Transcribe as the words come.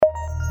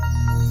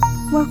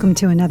Welcome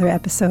to another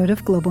episode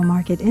of Global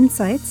Market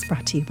Insights,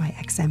 brought to you by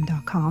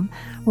XM.com,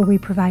 where we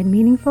provide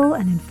meaningful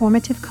and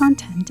informative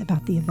content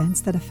about the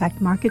events that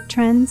affect market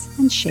trends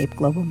and shape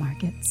global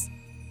markets.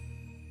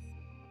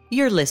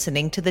 You're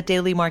listening to the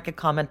Daily Market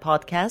Comment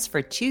Podcast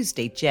for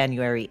Tuesday,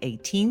 January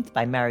 18th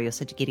by Mario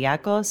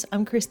Hadjikyriacos.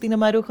 I'm Christina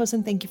Marujos,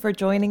 and thank you for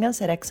joining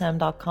us at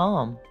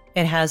XM.com.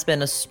 It has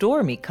been a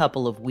stormy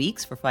couple of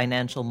weeks for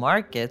financial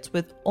markets,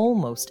 with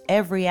almost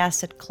every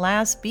asset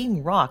class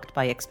being rocked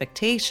by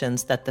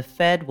expectations that the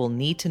Fed will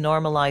need to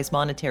normalize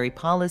monetary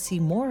policy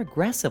more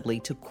aggressively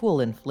to cool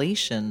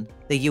inflation.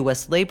 The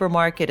U.S. labor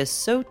market is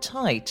so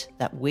tight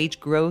that wage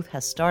growth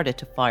has started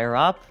to fire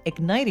up,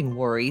 igniting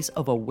worries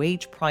of a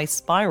wage price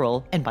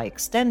spiral and, by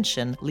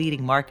extension,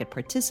 leading market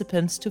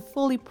participants to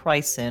fully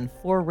price in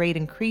 4 rate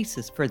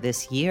increases for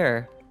this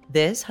year.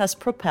 This has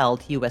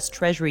propelled U.S.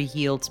 Treasury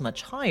yields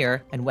much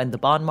higher, and when the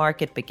bond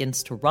market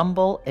begins to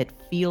rumble, it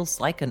feels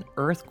like an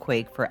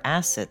earthquake for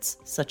assets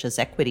such as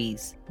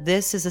equities.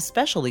 This is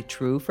especially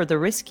true for the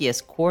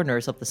riskiest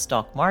corners of the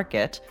stock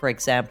market, for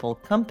example,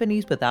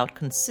 companies without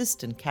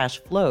consistent cash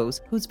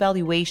flows whose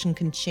valuation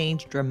can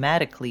change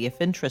dramatically if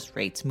interest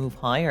rates move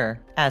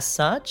higher. As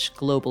such,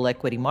 global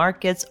equity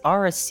markets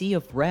are a sea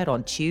of red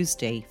on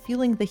Tuesday,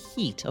 feeling the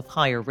heat of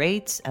higher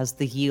rates as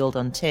the yield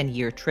on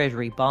 10-year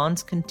Treasury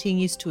bonds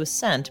continues to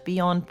ascend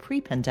beyond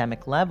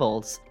pre-pandemic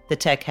levels. The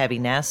tech-heavy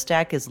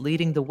Nasdaq is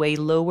leading the way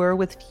lower,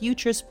 with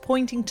futures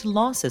pointing to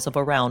losses of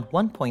around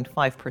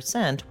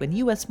 1.5% when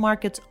U.S.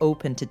 markets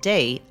open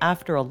today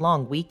after a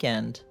long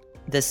weekend.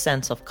 This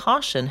sense of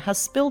caution has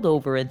spilled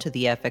over into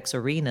the FX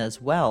arena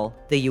as well.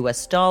 The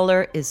US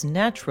dollar is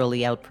naturally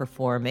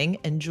outperforming,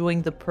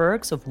 enjoying the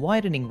perks of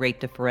widening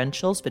rate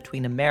differentials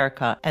between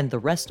America and the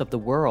rest of the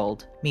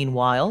world.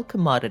 Meanwhile,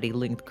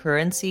 commodity-linked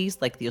currencies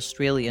like the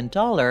Australian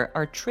dollar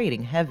are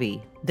trading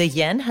heavy. The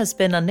yen has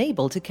been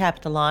unable to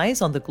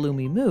capitalize on the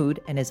gloomy mood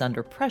and is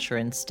under pressure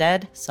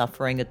instead,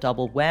 suffering a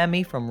double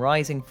whammy from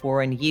rising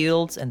foreign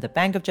yields and the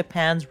Bank of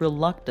Japan's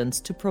reluctance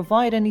to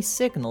provide any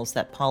signals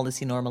that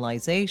policy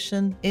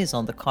normalization is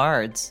on the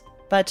cards.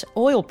 But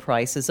oil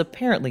prices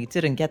apparently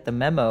didn't get the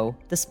memo.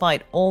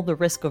 Despite all the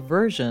risk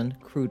aversion,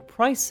 crude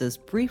prices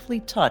briefly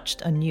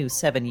touched a new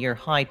 7-year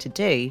high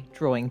today,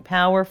 drawing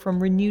power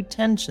from renewed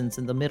tensions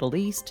in the Middle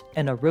East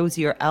and a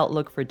rosier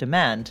outlook for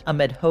demand,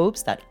 amid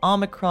hopes that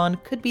Omicron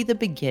could be the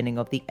beginning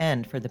of the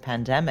end for the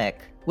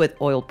pandemic.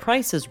 With oil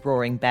prices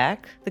roaring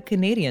back, the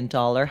Canadian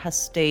dollar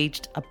has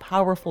staged a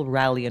powerful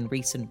rally in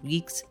recent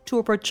weeks,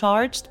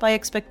 turbocharged by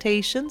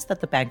expectations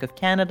that the Bank of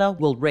Canada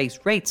will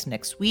raise rates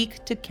next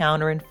week to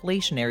counter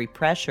inflationary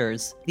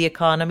pressures. The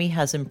economy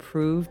has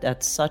improved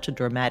at such a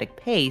dramatic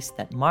pace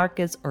that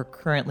markets are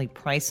currently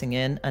pricing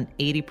in an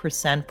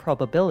 80%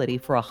 probability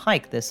for a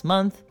hike this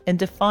month, in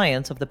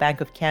defiance of the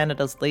Bank of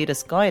Canada's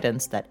latest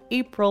guidance that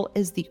April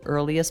is the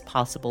earliest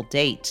possible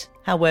date.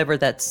 However,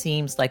 that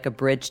seems like a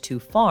bridge too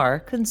far,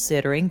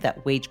 considering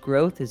that wage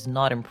growth is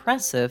not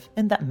impressive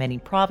and that many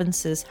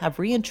provinces have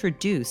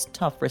reintroduced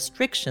tough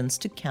restrictions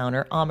to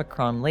counter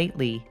Omicron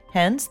lately.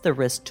 Hence, the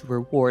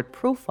risk-to-reward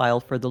profile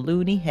for the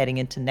loonie heading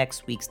into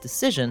next week's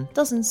decision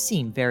doesn't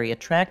seem very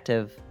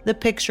attractive. The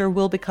picture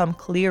will become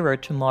clearer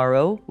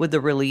tomorrow with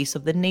the release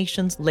of the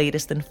nation's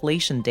latest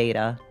inflation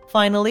data.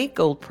 Finally,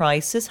 gold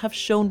prices have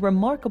shown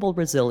remarkable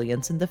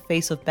resilience in the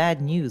face of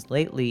bad news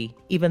lately.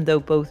 Even though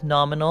both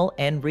nominal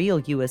and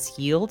real U.S.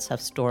 yields have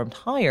stormed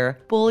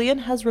higher, bullion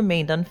has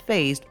remained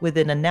unfazed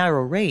within a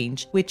narrow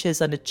range, which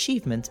is an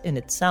achievement in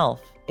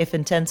itself. If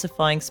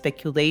intensifying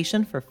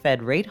speculation for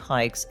Fed rate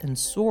hikes and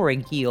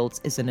soaring yields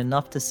isn't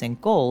enough to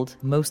sink gold,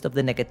 most of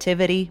the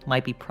negativity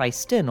might be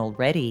priced in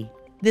already.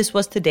 This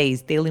was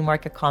today's Daily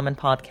Market Comment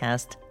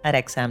Podcast at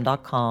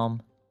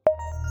XM.com.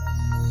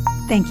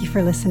 Thank you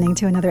for listening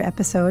to another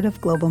episode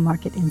of Global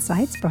Market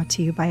Insights, brought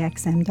to you by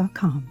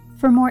XM.com.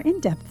 For more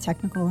in-depth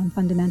technical and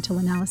fundamental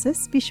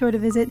analysis, be sure to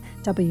visit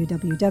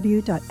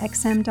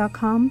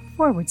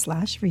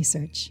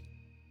www.xm.com/research.